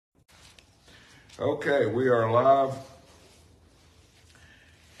Okay, we are live,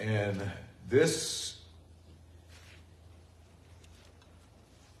 and this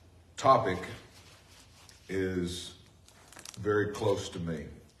topic is very close to me.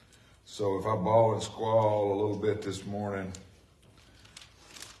 So if I bawl and squall a little bit this morning,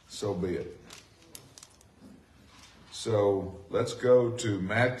 so be it. So let's go to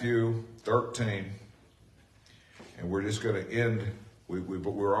Matthew 13, and we're just going to end. We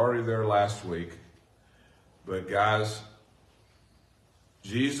were already there last week. But guys,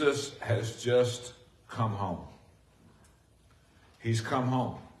 Jesus has just come home. He's come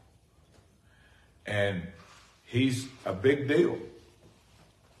home. And he's a big deal.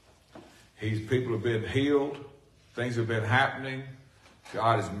 People have been healed. Things have been happening.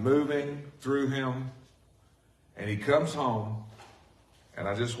 God is moving through him. And he comes home. And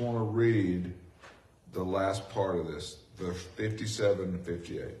I just want to read the last part of this, verse 57 and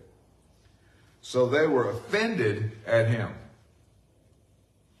 58. So they were offended at him.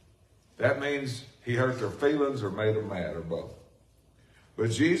 That means he hurt their feelings or made them mad or both. But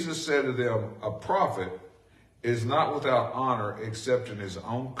Jesus said to them, a prophet is not without honor except in his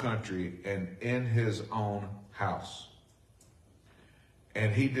own country and in his own house.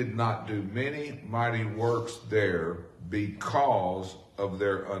 And he did not do many mighty works there because of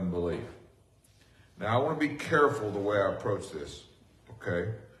their unbelief. Now, I want to be careful the way I approach this,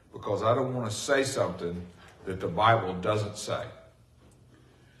 okay? Because I don't want to say something that the Bible doesn't say.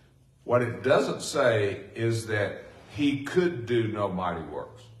 What it doesn't say is that he could do no mighty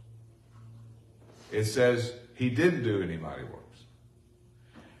works. It says he didn't do any mighty works.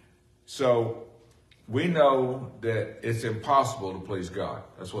 So we know that it's impossible to please God.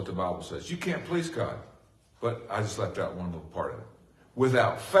 That's what the Bible says. You can't please God. But I just left out one little part of it.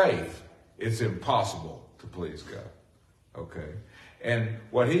 Without faith, it's impossible to please God. Okay? And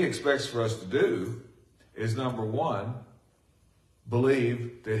what he expects for us to do is, number one,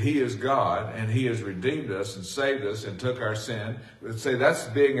 believe that he is God and he has redeemed us and saved us and took our sin. Let's say that's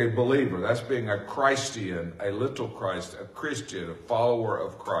being a believer. That's being a Christian, a little Christ, a Christian, a follower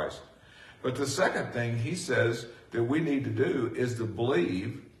of Christ. But the second thing he says that we need to do is to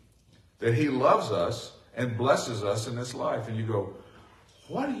believe that he loves us and blesses us in this life. And you go,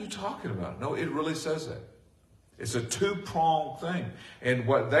 what are you talking about? No, it really says that. It's a two-pronged thing. And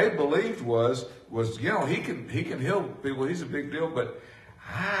what they believed was, you know, he can heal people. He's a big deal, but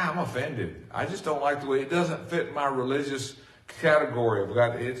I'm offended. I just don't like the way it doesn't fit my religious category of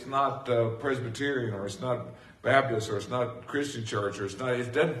God. It's not Presbyterian, or it's not Baptist, or it's not Christian church, or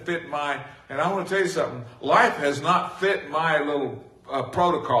it doesn't fit my, and I want to tell you something, life has not fit my little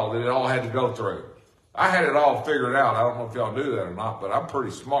protocol that it all had to go through. I had it all figured out. I don't know if y'all knew that or not, but I'm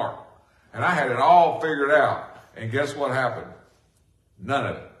pretty smart. And I had it all figured out. And guess what happened? None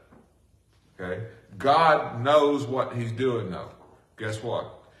of it. Okay? God knows what he's doing, though. Guess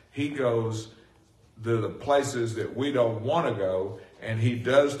what? He goes to the places that we don't want to go, and he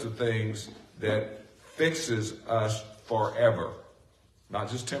does the things that fixes us forever. Not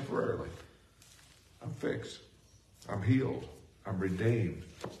just temporarily. I'm fixed. I'm healed. I'm redeemed.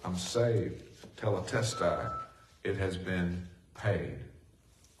 I'm saved. Teletestai. It has been paid.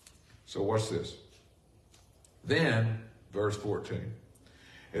 So what's this? Then, verse 14.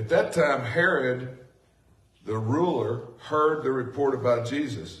 At that time, Herod, the ruler, heard the report about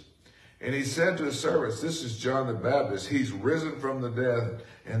Jesus. And he said to his servants, this is John the Baptist. He's risen from the dead,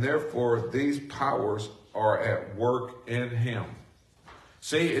 and therefore these powers are at work in him.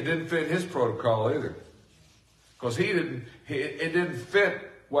 See, it didn't fit his protocol either. Because it didn't fit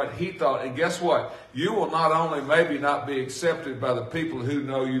what he thought. And guess what? You will not only maybe not be accepted by the people who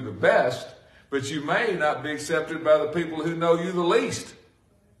know you the best, but you may not be accepted by the people who know you the least.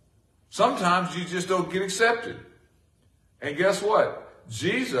 Sometimes you just don't get accepted. And guess what?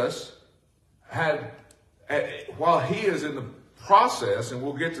 Jesus had, while he is in the process, and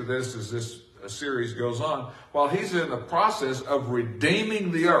we'll get to this as this series goes on, while he's in the process of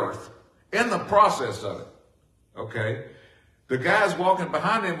redeeming the earth, in the process of it, okay, the guys walking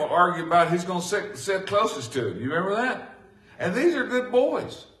behind him will argue about who's going to sit closest to him. You remember that? And these are good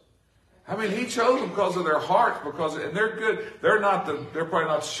boys. I mean, he chose them because of their hearts, and they're good. They're probably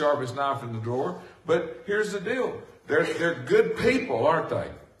not the sharpest knife in the drawer, but here's the deal. They're good people, aren't they?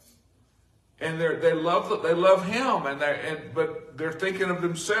 And they love him, but they're thinking of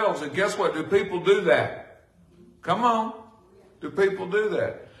themselves. And guess what? Do people do that? Come on. Do people do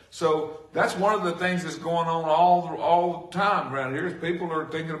that? So that's one of the things that's going on all the time around here is people are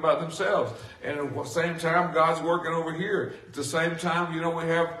thinking about themselves. And at the same time, God's working over here. At the same time, we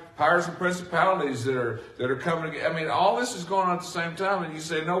have powers and principalities that are coming together. I mean, all this is going on at the same time. And you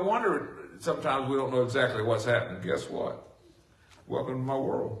say, no wonder sometimes we don't know exactly what's happening. Guess what? Welcome to my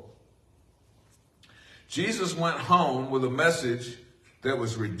world. Jesus went home with a message that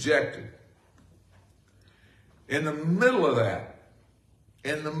was rejected. In the middle of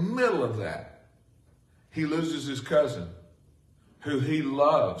that, he loses his cousin, who he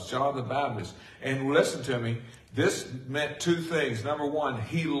loves, John the Baptist. And listen to me, this meant two things. Number one,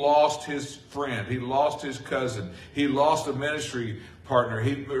 he lost his friend. He lost his cousin. He lost a ministry partner.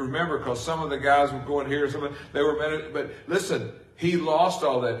 Remember, because some of the guys were going here, but listen, he lost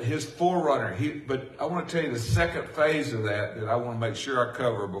all that, his forerunner. But I want to tell you the second phase of that I want to make sure I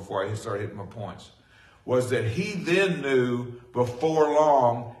cover before I start hitting my points, was that he then knew before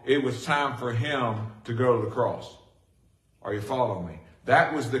long it was time for him to go to the cross. Are you following me?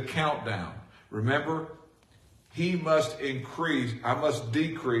 That was the countdown. Remember, he must increase, I must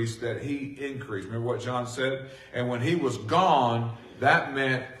decrease that he increase. Remember what John said? And when he was gone, that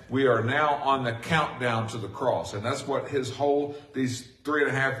meant we are now on the countdown to the cross. And that's what these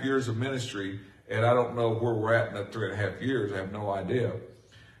 3.5 years of ministry, and I don't know where we're at in that 3.5 years, I have no idea.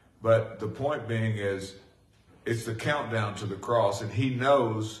 But the point being is, it's the countdown to the cross. And he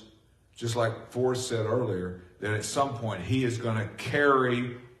knows, just like Forrest said earlier, that at some point he is going to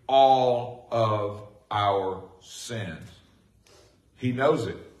carry all of our sins. He knows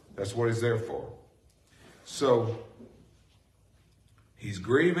it. That's what he's there for. So, he's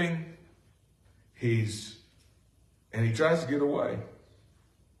grieving. And he tries to get away.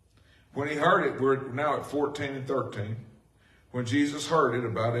 When he heard it, we're now at 14 and 13. When Jesus heard it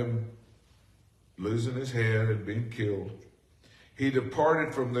about him losing his head and being killed, he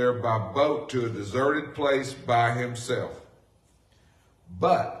departed from there by boat to a deserted place by himself.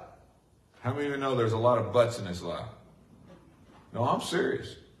 But, how many of you know there's a lot of buts in this life? No, I'm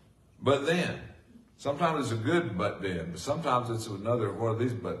serious. But then, sometimes it's a good but then, but sometimes it's another one of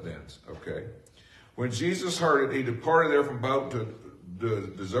these but thens, okay? When Jesus heard it, he departed there from boat to the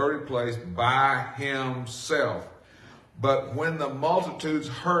deserted place by himself. But when the multitudes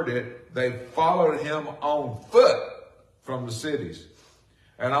heard it, they followed him on foot from the cities.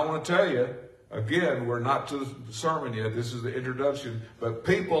 And I want to tell you, again, we're not to the sermon yet. This is the introduction. But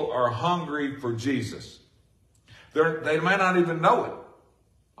people are hungry for Jesus. They may not even know it.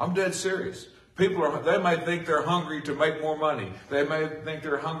 I'm dead serious. They may think they're hungry to make more money. They may think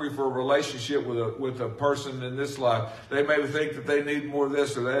they're hungry for a relationship with a person in this life. They may think that they need more of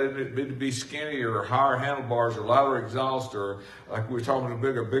this, or they need to be skinnier, or higher handlebars, or louder exhaust, or like we were talking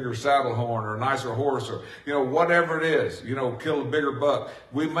about, a bigger saddle horn, or a nicer horse, or whatever it is. Kill a bigger buck.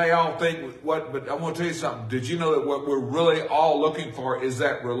 We may all think but I'm going to tell you something. Did you know that what we're really all looking for is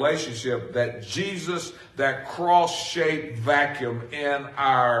that relationship, that Jesus, that cross-shaped vacuum in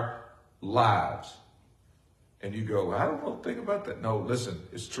our lives? And you go, I don't know, think about that. No, listen,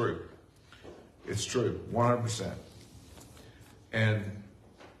 it's true. It's true, 100%. And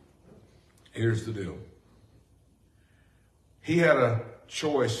here's the deal. He had a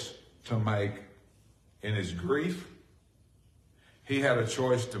choice to make in his grief. He had a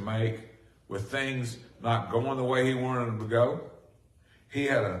choice to make with things not going the way he wanted them to go. He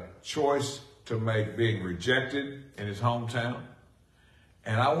had a choice to make being rejected in his hometown.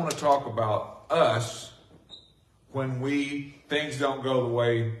 And I want to talk about us when things don't go the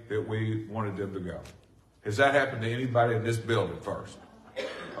way that we wanted them to go. Has that happened to anybody in this building first?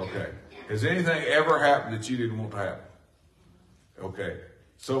 Okay. Has anything ever happened that you didn't want to happen? Okay.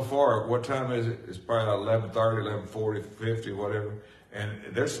 So far, what time is it? It's probably 11:30, 11:40, 50, whatever. And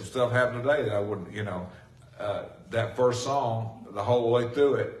there's some stuff happened today that I wouldn't, that first song, the whole way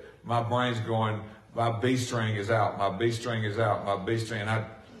through it, my brain's going, my B string is out, my B string is out, my B string. And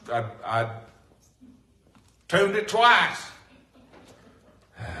I tuned it twice.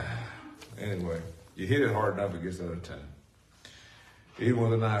 Anyway, you hit it hard enough, it gets out of tune. Even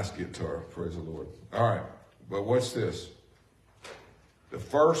with a nice guitar, praise the Lord. All right, but what's this? The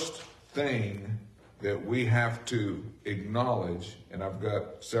first thing that we have to acknowledge, and I've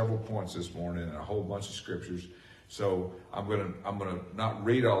got several points this morning and a whole bunch of scriptures. So I'm gonna not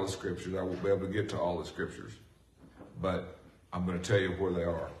read all the scriptures. I won't be able to get to all the scriptures, but I'm going to tell you where they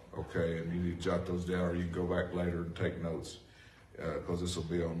are, okay? And you need to jot those down, or you can go back later and take notes, because this will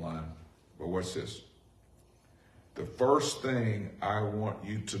be online. But what's this? The first thing I want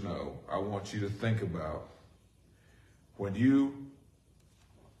you to know, I want you to think about,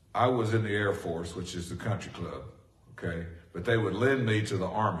 I was in the Air Force, which is the country club, okay? but they would lend me to the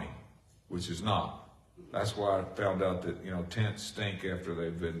army, which is not. That's why I found out that, tents stink after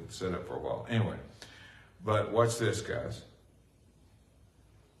they've been set up for a while. Anyway, but watch this, guys.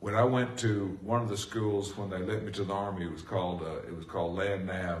 When I went to one of the schools, when they lent me to the army, it was called Land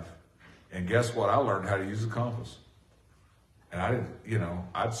Nav. And guess what? I learned how to use a compass. And I didn't,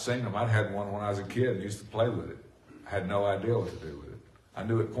 I'd seen them. I'd had one when I was a kid and used to play with it. I had no idea what to do with it. I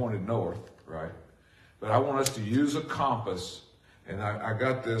knew it pointed north, right? But I want us to use a compass. And I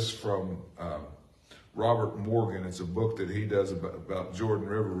got this from Robert Morgan. It's a book that he does about Jordan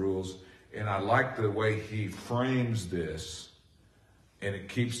River rules. And I like the way he frames this. And it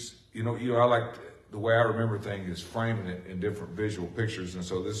keeps, I like the way I remember things is framing it in different visual pictures. And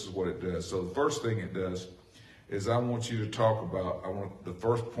so this is what it does. So the first thing it does is I want you to talk about, I want the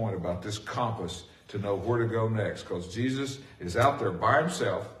first point about this compass to know where to go next. Because Jesus is out there by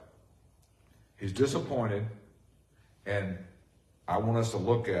himself. He's disappointed. And I want us to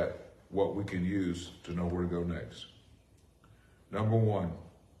look at what we can use to know where to go next. Number one,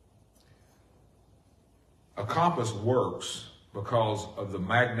 a compass works because of the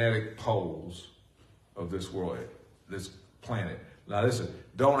magnetic poles of this world, this planet. Now listen,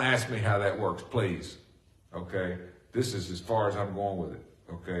 don't ask me how that works, please. Okay? This is as far as I'm going with it.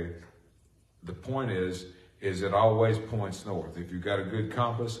 Okay? The point is it always points north. If you've got a good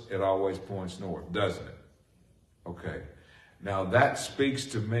compass, it always points north, doesn't it? Okay. Now that speaks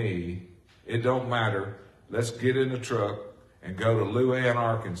to me. It don't matter. Let's get in the truck and go to Luann,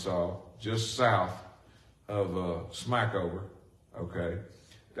 Arkansas, just south of Smackover. Okay.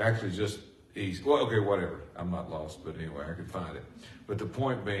 Actually just east. Well, okay, whatever. I'm not lost, but anyway, I could find it. But the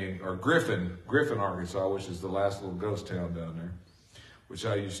point being, or Griffin, Arkansas, which is the last little ghost town down there, which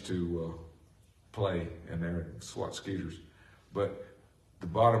I used to play in there and swat skeeters. But the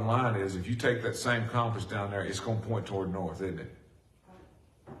bottom line is, if you take that same compass down there, it's going to point toward north, isn't it?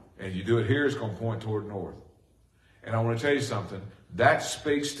 And you do it here, it's going to point toward north. And I want to tell you something. That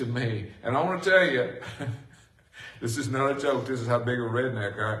speaks to me. And I want to tell you, this is not a joke. This is how big a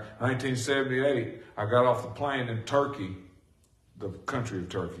redneck I am. 1978, I got off the plane in Turkey, the country of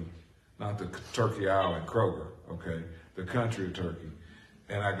Turkey, not the Turkey Island Kroger, okay, the country of Turkey.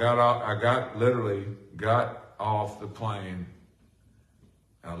 And I literally got off the plane.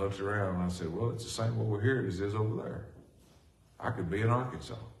 I looked around and I said, well, it's the same over here as it is over there. I could be in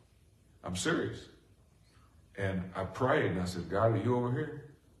Arkansas. I'm serious. And I prayed and I said, God, are you over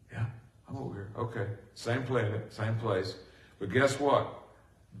here? Yeah, I'm over here. Okay. Same planet, same place. But guess what?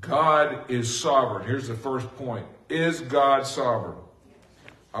 God is sovereign. Here's the first point. Is God sovereign?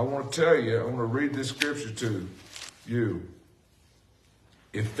 I want to tell you, I want to read this scripture to you.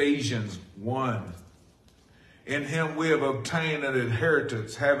 Ephesians 1. In him we have obtained an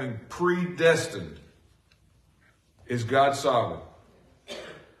inheritance, having predestined. Is God sovereign?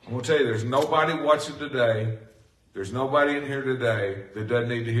 I'm going to tell you, there's nobody watching today, there's nobody in here today that doesn't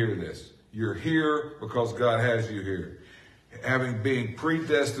need to hear this. You're here because God has you here. Having been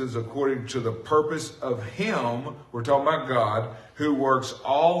predestined according to the purpose of him, we're talking about God, who works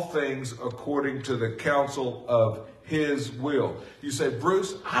all things according to the counsel of his will. You say,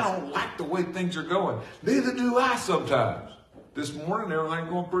 Bruce, I don't like the way things are going. Neither do I sometimes. This morning, everything's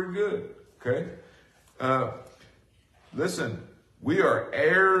going pretty good. Okay? Listen, we are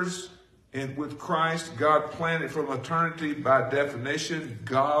heirs with Christ. God planned it from eternity. By definition,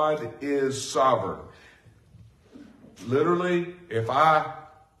 God is sovereign. Literally, if I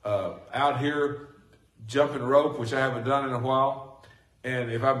out here jumping rope, which I haven't done in a while,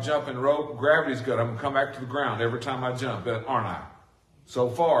 and if I'm jumping rope, gravity's good. I'm going to come back to the ground every time I jump, aren't I? So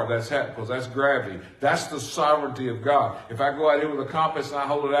far, that's happened because that's gravity. That's the sovereignty of God. If I go out here with a compass and I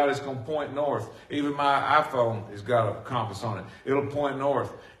hold it out, it's going to point north. Even my iPhone has got a compass on it. It'll point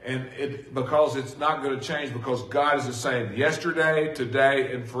north. And because it's not going to change, because God is the same yesterday,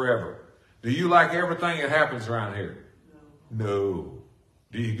 today, and forever. Do you like everything that happens around here? No.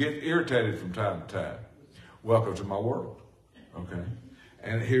 Do you get irritated from time to time? Welcome to my world. Okay?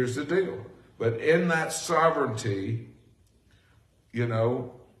 And here's the deal. But in that sovereignty,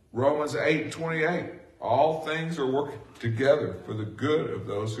 Romans 8:28, all things are working together for the good of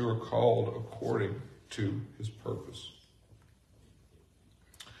those who are called according to his purpose.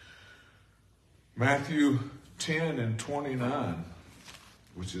 Matthew 10:29,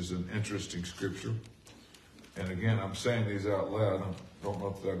 which is an interesting scripture. And again, I'm saying these out loud. I don't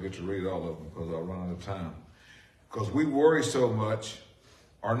know if I'll get to read all of them because I'll run out of time. Because we worry so much.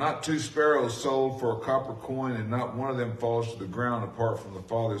 Are not 2 sparrows sold for a copper coin, and not one of them falls to the ground apart from the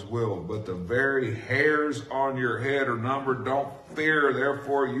Father's will? But the very hairs on your head are numbered. Don't fear,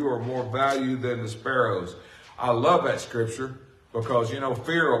 therefore you are more valued than the sparrows. I love that scripture because,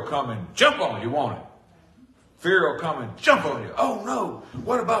 fear will come and jump on you, won't it? Fear will come and jump on you. Oh no,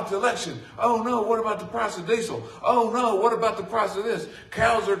 what about the election? Oh no, what about the price of diesel? Oh no, what about the price of this?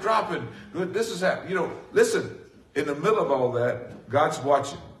 Cows are dropping. This is happening. Listen, in the middle of all that, God's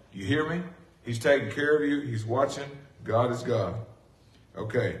watching. You hear me? He's taking care of you. He's watching. God is God.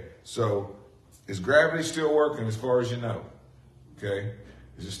 Okay, so is gravity still working as far as you know? Okay,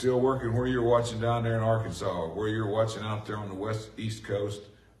 is it still working where you're watching down there in Arkansas, or where you're watching out there on the East Coast?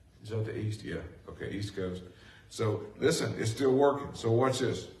 Is that the East? Yeah, okay, East Coast. So listen, it's still working. So watch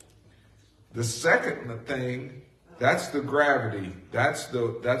this. The second thing, that's the gravity. That's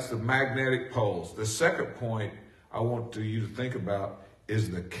the magnetic poles. The second point I want you to think about is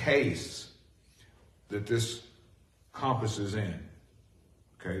the case that this compass is in.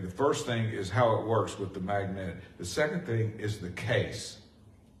 Okay, the first thing is how it works with the magnet. The second thing is the case.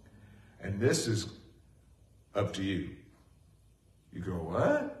 And this is up to you. You go,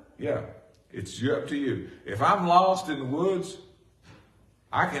 what? Yeah. It's up to you. If I'm lost in the woods,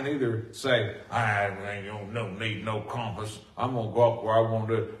 I can either say, I don't need no compass. I'm going to go up where I want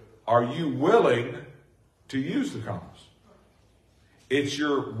to. Are you willing to use the compass? It's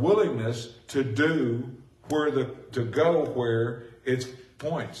your willingness to go where it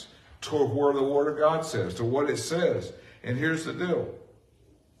points, to where the Word of God says, to what it says. And here's the deal.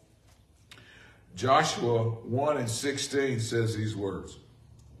 Joshua 1:16 says these words.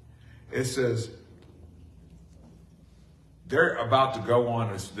 It says, they're about to go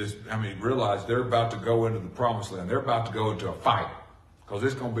on realize they're about to go into the promised land. They're about to go into a fight, because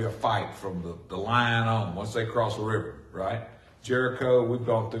it's going to be a fight from the line on once they cross the river, right? Jericho, we've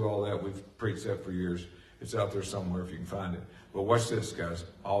gone through all that. We've preached that for years. It's out there somewhere if you can find it. But watch this, guys,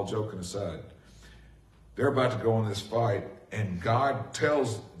 all joking aside. They're about to go on this fight, and God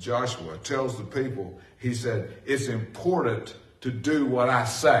tells Joshua, tells the people, he said, it's important to do what I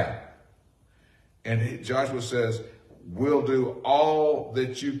say. And Joshua says, we'll do all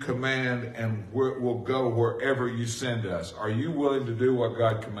that you command, and we'll go wherever you send us. Are you willing to do what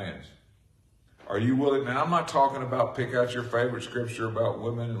God commands? Are you willing? And I'm not talking about pick out your favorite scripture about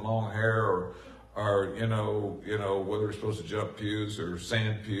women and long hair, or whether we're supposed to jump pews or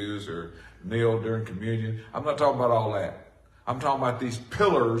sand pews or kneel during communion. I'm not talking about all that. I'm talking about these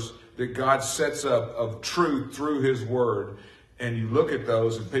pillars that God sets up of truth through his word. And you look at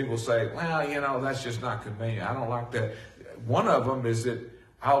those and people say, well, that's just not convenient. I don't like that. One of them is that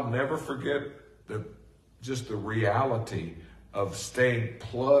I'll never forget the reality of staying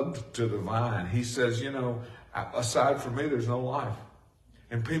plugged to the vine. He says, aside from me, there's no life.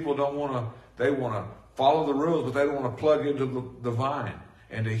 And people they want to follow the rules, but they don't want to plug into the vine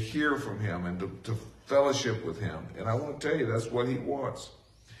and to hear from him and to fellowship with him. And I want to tell you, that's what he wants.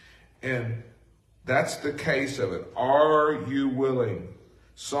 And that's the case of it. Are you willing?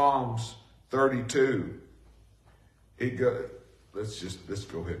 Psalms 32. Let's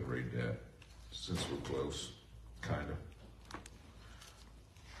go ahead and read that since we're close, kind of.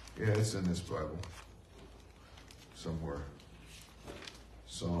 Yeah, it's in this Bible somewhere.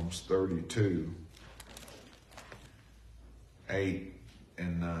 Psalms 32, 8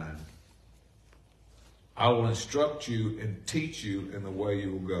 and 9. I will instruct you and teach you in the way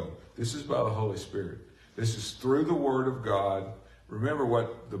you will go. This is by the Holy Spirit. This is through the Word of God. Remember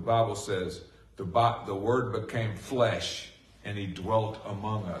what the Bible says. The Word became flesh and he dwelt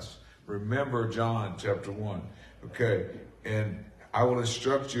among us. Remember John chapter 1. Okay. And I will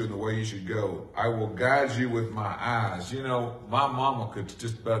instruct you in the way you should go. I will guide you with my eyes. My mama could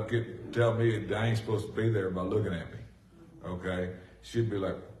just about tell me that I ain't supposed to be there by looking at me. Okay. She'd be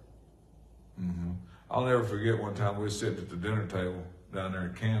like, I'll never forget one time we were sitting at the dinner table down there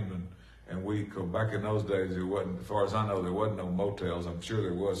in Camden, and we go back in those days, there wasn't, as far as I know, there wasn't no motels. I'm sure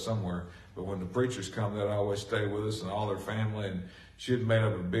there was somewhere, but when the preachers come, they'd always stay with us and all their family, and she'd made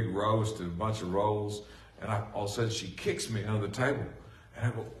up a big roast and a bunch of rolls, and all of a sudden she kicks me under the table, and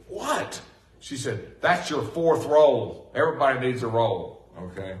I go, what? She said, that's your fourth roll. Everybody needs a roll,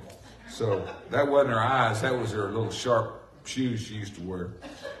 okay? So that wasn't her eyes, that was her little sharp shoes she used to wear,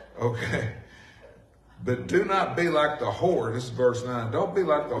 okay? But do not be like the horse. This is verse 9. Don't be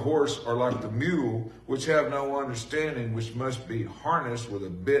like the horse or like the mule, which have no understanding, which must be harnessed with a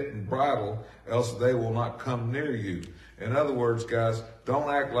bit and bridle, else they will not come near you. In other words, guys, don't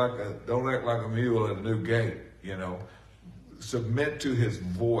act like a mule at a new gate. Submit to his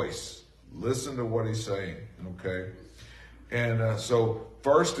voice. Listen to what he's saying. Okay. And so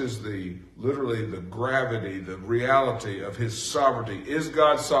first is literally the gravity, the reality of his sovereignty. Is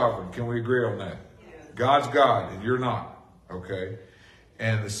God sovereign? Can we agree on that? God's God and you're not, okay?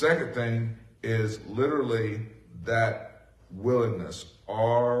 And the second thing is literally that willingness.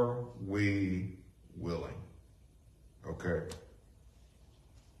 Are we willing? Okay.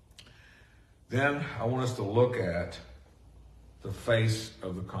 Then I want us to look at the face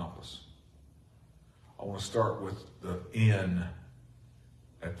of the compass. I want to start with the N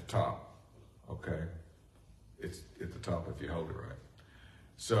at the top. Okay. It's at the top if you hold it right.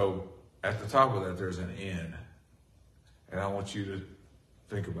 So at the top of that, there's an N. And I want you to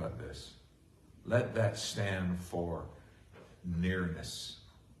think about this. Let that stand for nearness.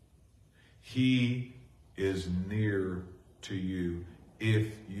 He is near to you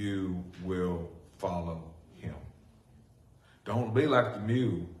if you will follow him. Don't be like the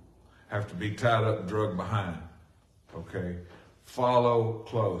mule, have to be tied up and dragged behind. Okay? Follow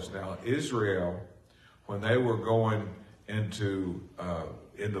close. Now, Israel, when they were going into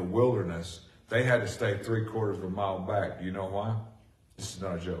in the wilderness, they had to stay 3/4 of a mile back. Do you know why? This is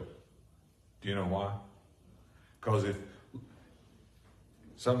not a joke. Do you know why? Because if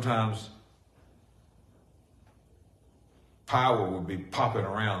sometimes power would be popping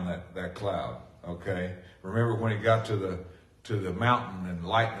around that cloud. Okay. Remember when he got to the mountain and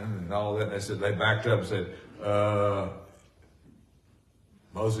lightning and all that, and they said they backed up and said,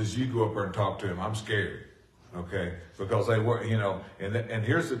 Moses, you go up there and talk to him. I'm scared. Okay, because they were, and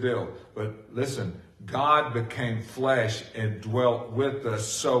here's the deal. But listen, God became flesh and dwelt with us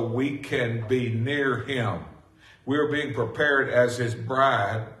so we can be near him. We're being prepared as his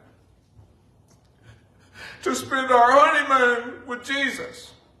bride to spend our honeymoon with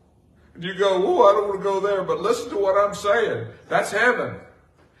Jesus. And you go, oh, I don't want to go there, but listen to what I'm saying. That's heaven.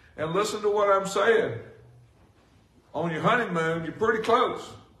 And listen to what I'm saying. On your honeymoon, you're pretty close.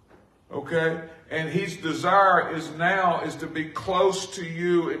 Okay? And his desire is to be close to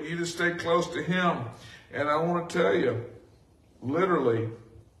you and you to stay close to him. And I want to tell you, literally,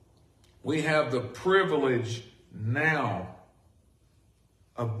 we have the privilege now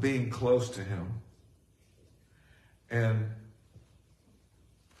of being close to him. And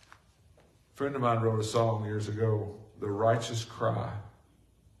a friend of mine wrote a song years ago, "The righteous cry,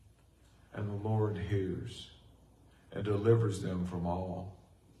 and the Lord hears and delivers them from all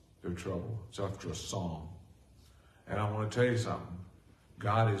their trouble." It's after a song. And I want to tell you something.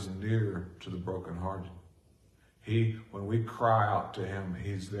 God is near to the brokenhearted. When we cry out to him,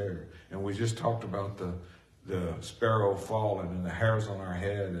 he's there. And we just talked about the sparrow falling and the hairs on our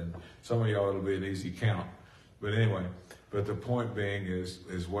head, and some of y'all it'll be an easy count. But anyway, the point being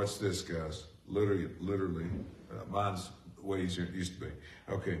is what's this, guys? Literally, mine's way easier than it used to be.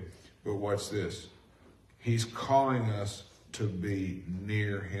 Okay, but what's this? He's calling us to be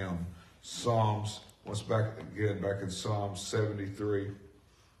near him. Back in Psalm 73.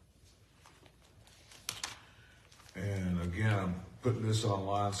 And again, I'm putting this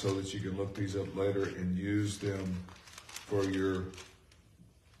online so that you can look these up later and use them for your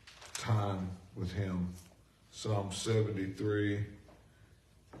time with him. Psalm 73,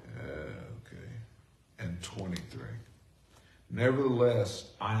 and 23.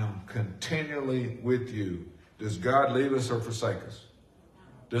 Nevertheless, I am continually with you. Does God leave us or forsake us?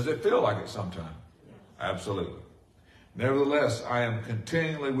 Does it feel like it sometimes? Absolutely. Nevertheless, I am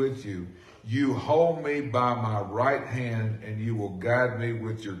continually with you. You hold me by my right hand, and you will guide me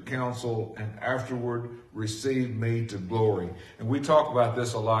with your counsel, and afterward receive me to glory. And we talk about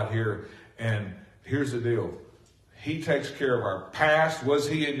this a lot here, and here's the deal. He takes care of our past. Was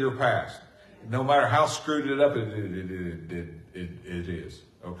he in your past? No matter how screwed it up it is.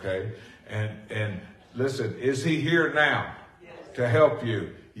 Okay? And listen, is he here now to help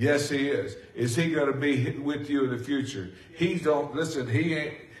you? Yes, he is. Is he going to be with you in the future? He don't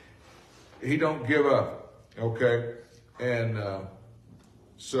give up. Okay? And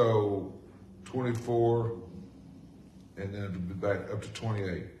so 24, and then it'll be back up to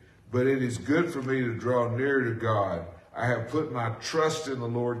 28. But it is good for me to draw near to God. I have put my trust in the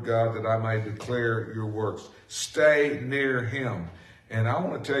Lord God that I may declare your works. Stay near him. And I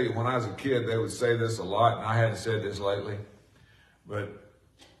want to tell you, when I was a kid, they would say this a lot, and I hadn't said this lately. But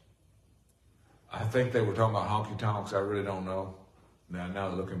I think they were talking about honky tonks. I really don't know. Now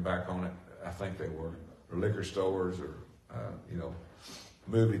looking back on it, I think they were. Or liquor stores, or,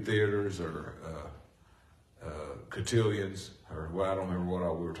 movie theaters, or cotillions, or I don't remember what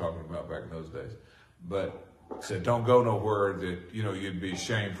all we were talking about back in those days. But said, don't go nowhere that, you'd be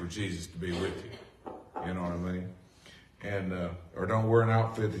ashamed for Jesus to be with you. You know what I mean? And, or don't wear an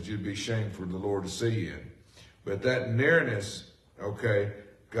outfit that you'd be ashamed for the Lord to see you in. But that nearness, okay,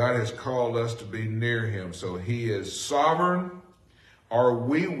 God has called us to be near him. So he is sovereign. Are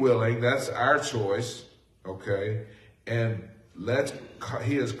we willing? That's our choice. Okay. And let's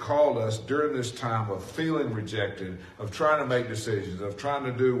He has called us during this time of feeling rejected, of trying to make decisions, of trying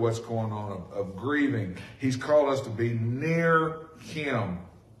to do what's going on, of grieving. He's called us to be near him.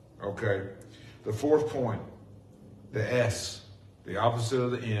 Okay? The fourth point, the S. The opposite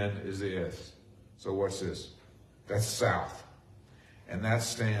of the N is the S. So what's this? That's south. And that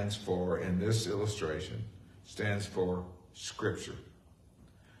stands for, in this illustration, stands for Scripture.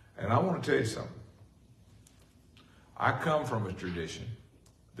 And I want to tell you something. I come from a tradition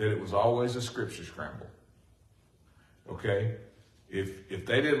that it was always a Scripture scramble. Okay? If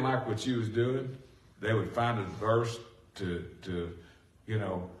they didn't like what you was doing, they would find a verse to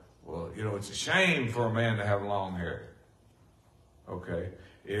it's a shame for a man to have long hair. Okay?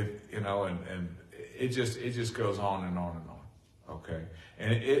 And it just goes on and on and on. Okay?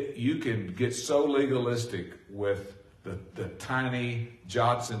 And you can get so legalistic with the tiny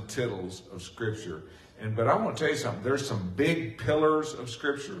jots and tittles of Scripture. But I want to tell you something. There's some big pillars of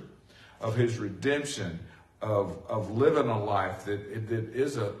Scripture, of His redemption, of living a life that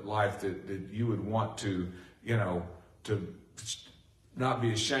is a life that you would want to not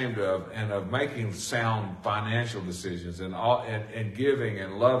be ashamed of, and of making sound financial decisions and giving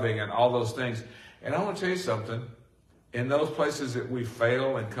and loving and all those things. And I want to tell you something. In those places that we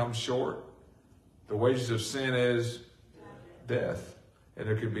fail and come short, the wages of sin is death. And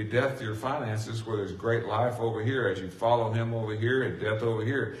there can be death to your finances where there's great life over here as you follow Him over here and death over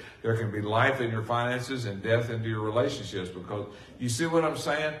here. There can be life in your finances and death into your relationships, because you see what I'm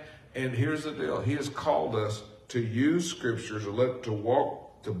saying? And here's the deal. He has called us to use Scripture to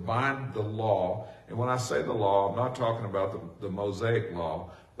walk, to bind the law. And when I say the law, I'm not talking about the Mosaic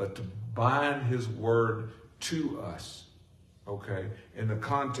law, but to bind His word to us. Okay? In the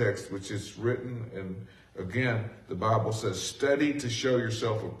context which is written, and again, the Bible says, study to show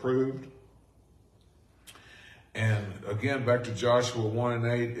yourself approved. And again, back to Joshua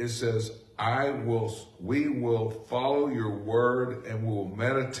 1:8, it says, we will follow your word and we will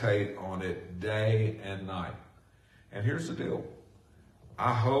meditate on it day and night. And here's the deal.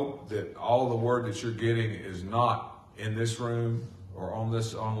 I hope that all the word that you're getting is not in this room or on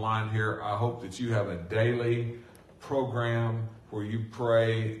this online here. I hope that you have a daily program where you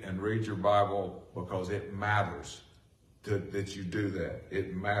pray and read your Bible, because it matters that you do that.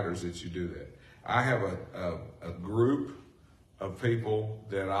 It matters that you do that. I have a group of people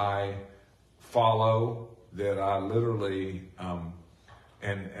that I follow, that I literally,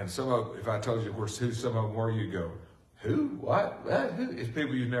 and some of, if I told you who some of them were, you'd go, who? What? Who? It's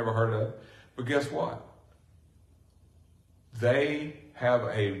people you've never heard of. But guess what? They have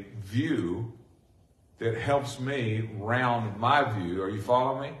a view that helps me round my view. Are you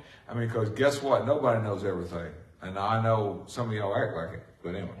following me? I mean, because guess what? Nobody knows everything. And I know some of y'all act like it.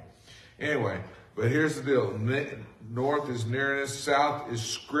 But anyway, but here's the deal. North is nearness. South is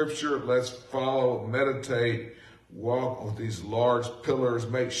Scripture. Let's follow, meditate, walk with these large pillars.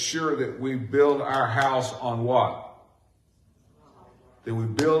 Make sure that we build our house on what? That we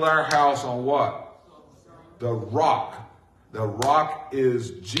build our house on what? The rock. The rock is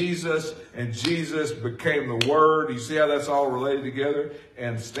Jesus, and Jesus became the Word. You see how that's all related together?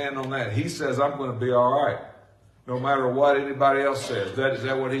 And stand on that. He says, I'm going to be all right, no matter what anybody else says. Is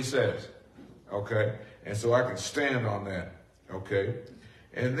that what He says? Okay? And so I can stand on that. Okay?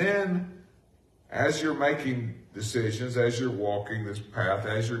 And then, as you're making decisions, as you're walking this path,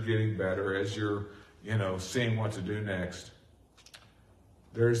 as you're getting better, as you're, seeing what to do next,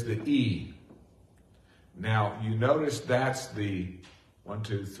 there's the E. Now, you notice that's the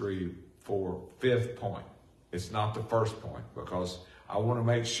 5th point. It's not the first point, because I want to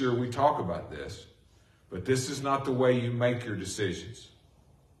make sure we talk about this. But this is not the way you make your decisions.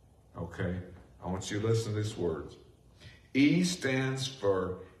 Okay? I want you to listen to these words. E stands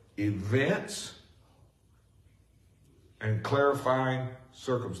for events and clarifying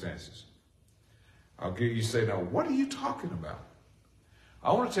circumstances. You say, now, what are you talking about?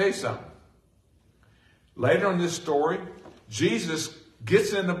 I want to tell you something. Later in this story, Jesus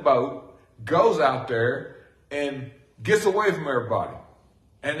gets in the boat, goes out there, and gets away from everybody.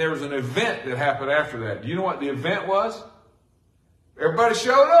 And there was an event that happened after that. Do you know what the event was? Everybody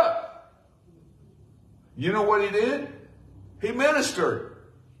showed up. You know what He did? He ministered,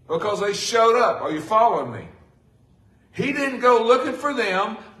 because they showed up. Are you following me? He didn't go looking for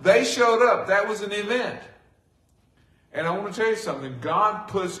them. They showed up. That was an event. And I want to tell you something. God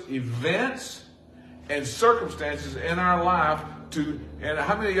puts events and circumstances in our life and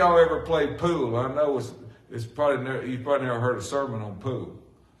how many of y'all ever played pool? I know it's probably you've probably never heard a sermon on pool.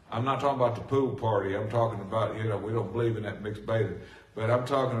 I'm not talking about the pool party. I'm talking about, we don't believe in that mixed beta. But I'm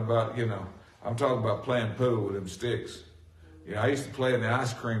talking about, playing pool with them sticks. I used to play in the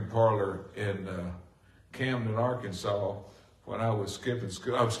ice cream parlor in Camden, Arkansas, when I was skipping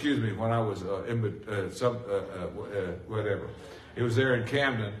school. Oh, excuse me, when I was whatever. It was there in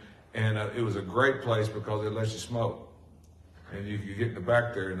Camden, and it was a great place because it lets you smoke. And you could get in the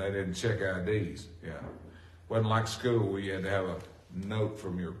back there, and they didn't check IDs. Yeah, wasn't like school where you had to have a note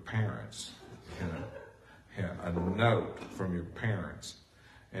from your parents. Yeah, a note from your parents.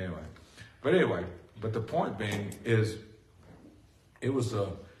 Anyway, but the point being is, it was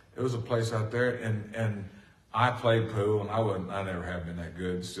a place out there, and I played pool, and I never have been that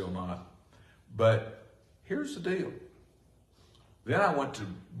good, still not. But here's the deal. Then I went to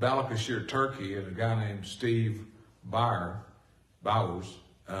Balıkesir, Turkey, and a guy named Steve Bowers,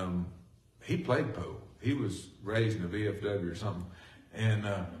 he played pool. He was raised in a VFW or something, and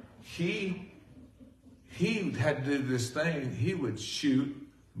he had to do this thing. He would shoot,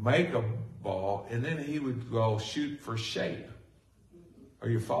 make a ball, and then he would go shoot for shape. Are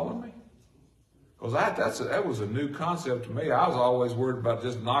you following me? Because that was a new concept to me. I was always worried about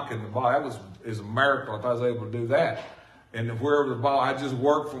just knocking the ball. That is a miracle if I was able to do that. And wherever the ball, I just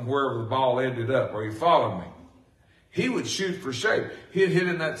worked from wherever the ball ended up. Are you following me? He would shoot for shape. He'd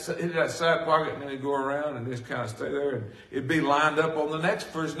hit that side pocket, and then he'd go around and just kind of stay there, and it'd be lined up on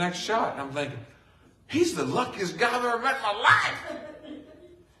for his next shot. And I'm thinking, he's the luckiest guy I've ever met in my life.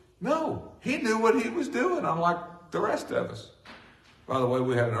 No, he knew what he was doing, unlike the rest of us. By the way,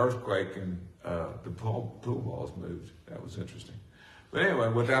 we had an earthquake, and the pool balls moved. That was interesting. But anyway,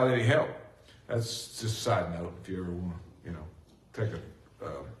 without any help. That's just a side note if you ever want to, take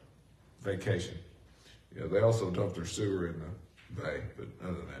a vacation. They also dump their sewer in the bay, but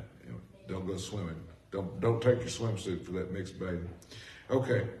other than that, don't go swimming. Don't take your swimsuit for that mixed bathing.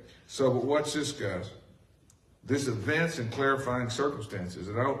 Okay, so but watch this, guys. This events and clarifying circumstances,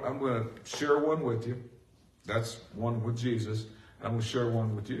 and I'm going to share one with you. That's one with Jesus. I'm going to share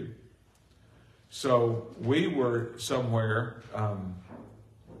one with you. So we were somewhere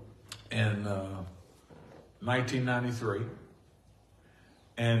in 1993,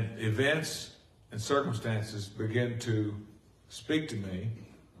 and events and circumstances began to speak to me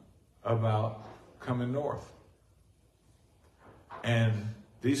about coming north. And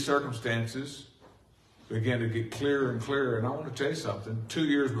these circumstances began to get clearer and clearer. And I want to tell you something. 2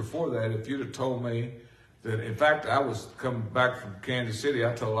 years before that, if you'd have told me that, in fact, I was coming back from Kansas City,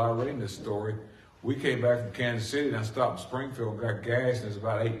 I told Irene this story. We came back from Kansas City, and I stopped in Springfield and got gas, and it was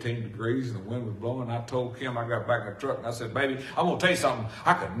about 18 degrees, and the wind was blowing. I told Kim, I got back in the truck, and I said, baby, I'm going to tell you something.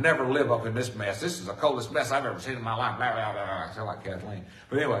 I could never live up in this mess. This is the coldest mess I've ever seen in my life. Blah, blah, blah, blah. I sound like Kathleen.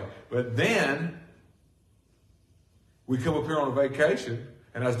 But anyway, then we come up here on a vacation,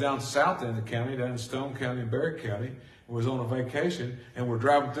 and I was down south end of the county, down in Stone County and Barrett County, was on a vacation, and we're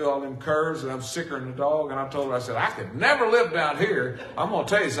driving through all them curves, and I'm sicker than the dog, and I told her, I said, I could never live down here. I'm going to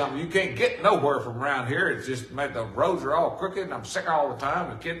tell you something. You can't get nowhere from around here. It's just, the roads are all crooked, and I'm sick all the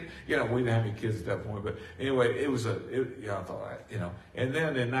time. And we didn't have any kids at that point, but anyway, I thought, and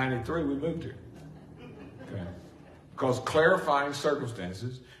then in 93, we moved here. Okay. Because clarifying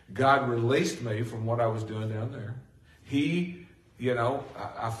circumstances, God released me from what I was doing down there.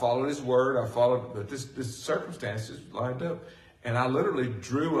 I followed his word. But this circumstances lined up. And I literally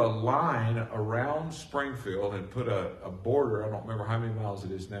drew a line around Springfield and put a border, I don't remember how many miles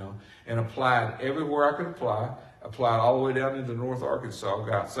it is now, and applied everywhere I could apply. Applied all the way down into North Arkansas,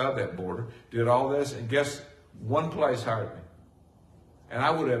 got outside that border, did all this, and guess one place hired me. And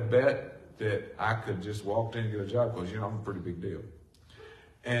I would have bet that I could just walk in and get a job because, I'm a pretty big deal.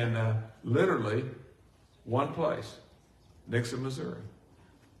 And literally, one place. Nixon, Missouri.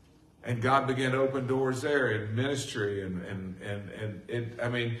 And God began to open doors there in ministry and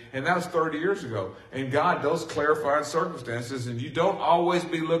that was 30 years ago. And God does clarify circumstances, and you don't always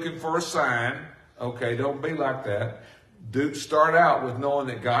be looking for a sign. Okay, don't be like that. Start out with knowing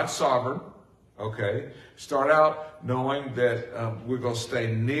that God's sovereign. Okay, start out knowing that we're going to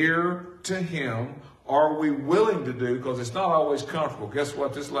stay near to him. Are we willing to do? Because it's not always comfortable. Guess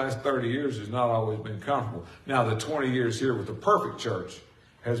what? This last 30 years has not always been comfortable. Now, the 20 years here with the perfect church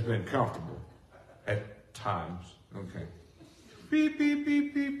has been comfortable at times. Okay. Beep, beep,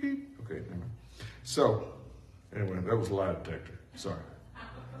 beep, beep, beep. Okay. So, anyway, that was a lie detector. Sorry.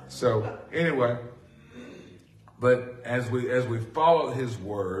 So, anyway, but as we follow his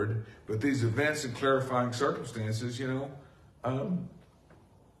word, but these events and clarifying circumstances,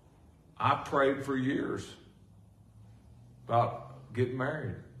 I prayed for years about getting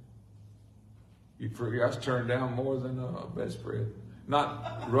married. I was turned down more than a bedspread.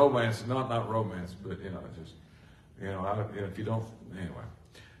 Not romance, not romance, but if you don't, anyway.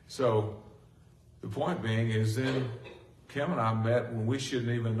 So the point being is then Kim and I met when we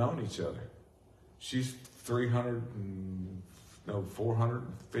shouldn't even known each other. She's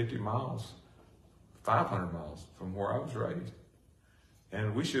 450 miles, 500 miles from where I was raised.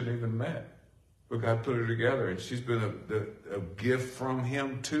 And we shouldn't even met. But God put her together, and she's been a gift from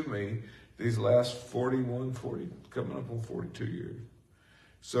him to me these last 41, 40, coming up on 42 years.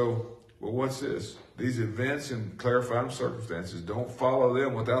 So, well, what's this? These events and clarifying circumstances, don't follow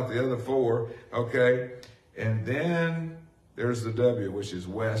them without the other four, okay? And then there's the W, which is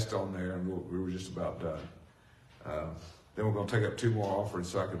west on there, and we were just about done. Then we're going to take up 2 more offerings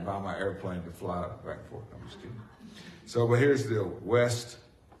so I can buy my airplane to fly back and forth. I'm just kidding. So, but here's the deal. West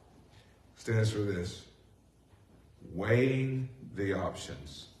stands for this. Weighing the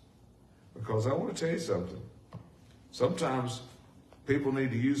options. Because I want to tell you something. Sometimes people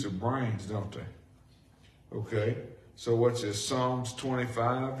need to use their brains, don't they? Okay. So what's this? Psalms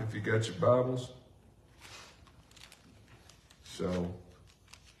 25, if you got your Bibles. So,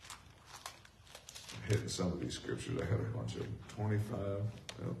 I'm hitting some of these scriptures. I had a bunch of them. 25.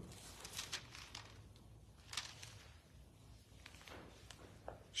 Yep.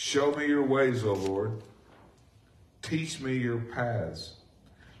 Show me your ways, O Lord. Teach me your paths.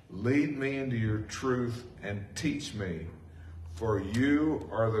 Lead me into your truth and teach me. For you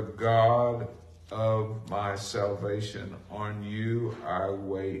are the God of my salvation. On you I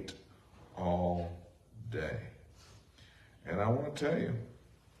wait all day. And I want to tell you,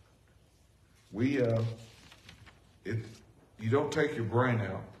 you don't take your brain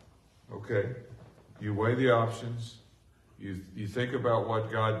out, okay? You weigh the options. You think about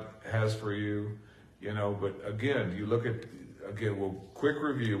what God has for you, but again, you look at, quick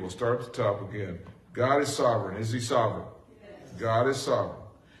review. We'll start at the top again. God is sovereign. Is he sovereign? Yes. God is sovereign.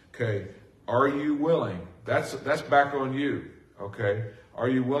 Okay. Are you willing? That's back on you. Okay. Are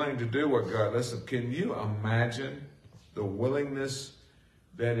you willing to do what God, listen, can you imagine the willingness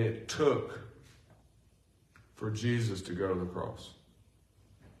that it took for Jesus to go to the cross?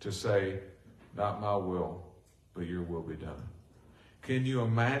 To say, not my will, but your will be done. Can you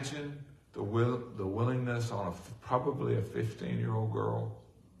imagine the willingness on probably a 15-year-old girl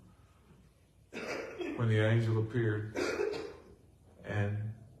when the angel appeared and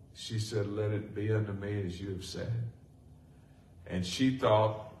she said, let it be unto me as you have said. And she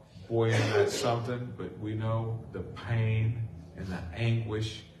thought, boy, isn't that something? But we know the pain and the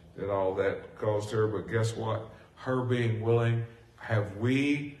anguish that all that caused her. But guess what? Her being willing,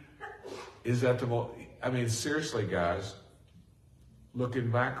 is that the most, seriously, guys, looking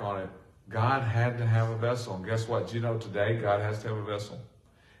back on it, God had to have a vessel. And guess what? Do you know today God has to have a vessel?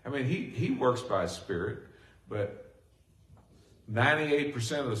 He works by his Spirit, but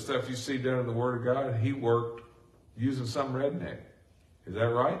 98% of the stuff you see done in the Word of God, he worked using some redneck. Is that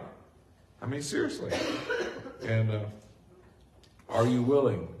right? Seriously. And are you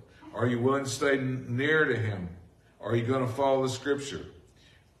willing? Are you willing to stay near to him? Are you going to follow the Scripture?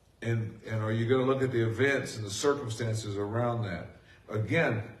 And are you going to look at the events and the circumstances around that?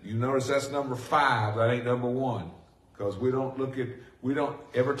 Again, you notice that's number 5. That ain't number 1. Because we don't,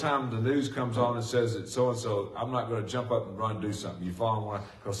 every time the news comes on and says that so-and-so, I'm not going to jump up and run and do something. You follow me?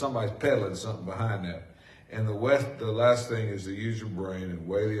 Because somebody's peddling something behind that. And the last thing is to use your brain and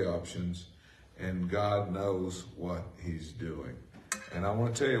weigh the options. And God knows what he's doing. And I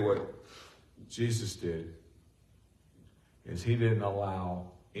want to tell you what Jesus did is he didn't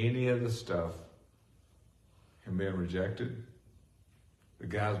allow any of the stuff, him being rejected, the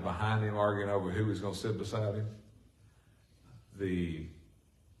guys behind him arguing over who was going to sit beside him, the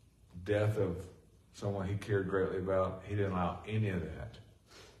death of someone he cared greatly about, he didn't allow any of that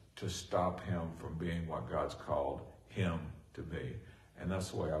to stop him from being what God's called him to be. And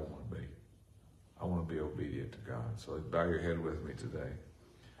that's the way I want to be. I want to be obedient to God. So bow your head with me today.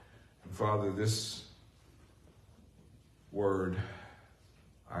 And Father, this word,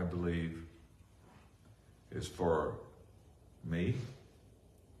 I believe, is for me.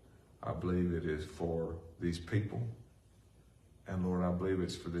 I believe it is for these people. And Lord, I believe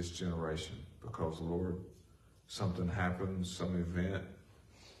it's for this generation. Because, Lord, something happens, some event,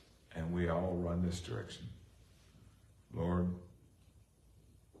 and we all run this direction. Lord,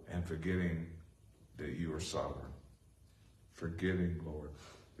 and forgetting that you are sovereign. Forgetting, Lord,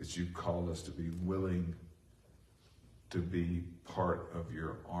 that you called us to be willing to be part of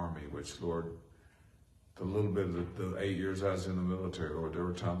your army, which, Lord, the little bit of the 8 years I was in the military, Lord, there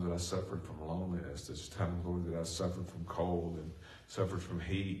were times that I suffered from loneliness. There's times, Lord, that I suffered from cold and suffered from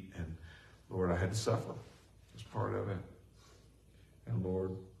heat. And, Lord, I had to suffer as part of it. And,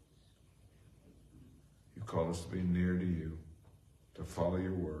 Lord, you called us to be near to you, to follow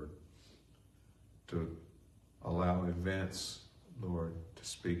your word, to allow events, Lord, to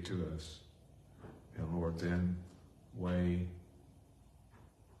speak to us. And Lord, then weigh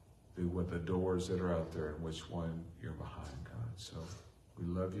what the doors that are out there and which one you're behind, God. So we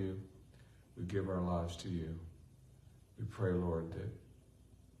love you. We give our lives to you. We pray, Lord, that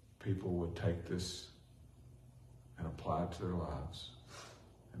people would take this and apply it to their lives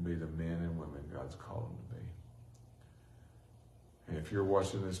and be the men and women God's called them to be. And if you're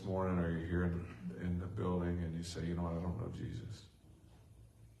watching this morning or you're here in the building and you say, you know what, I don't know Jesus.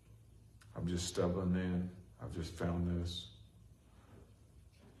 I'm just stumbling in. I've just found this.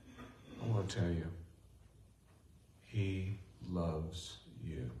 I want to tell you, he loves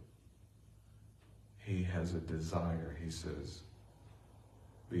you. He has a desire. He says,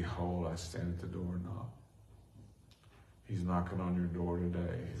 behold, I stand at the door and knock. He's knocking on your door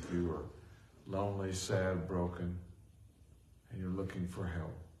today. If you are lonely, sad, broken, and you're looking for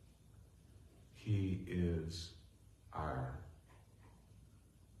help, he is our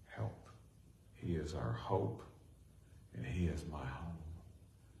help. He is our hope, and he is my home.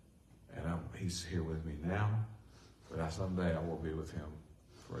 And he's here with me now, but someday I will be with him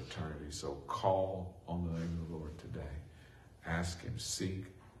for eternity. So call on the name of the Lord today. Ask him, seek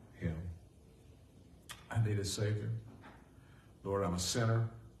him. I need a Savior. Lord, I'm a sinner.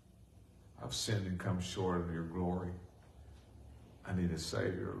 I've sinned and come short of your glory. I need a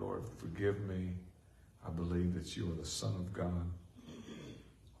Savior, Lord. Forgive me. I believe that you are the Son of God.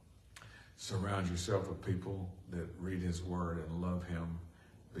 Surround yourself with people that read his word and love him.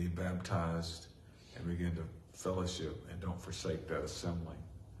 Be baptized and begin to fellowship, and don't forsake that assembly.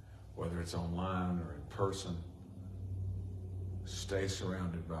 Whether it's online or in person, stay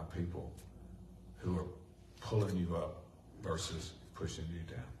surrounded by people who are pulling you up versus pushing you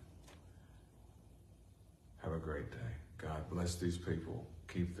down. Have a great day. God bless these people.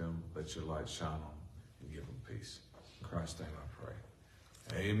 Keep them. Let your light shine on them and give them peace. In Christ's name I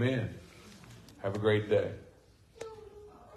pray. Amen. Have a great day.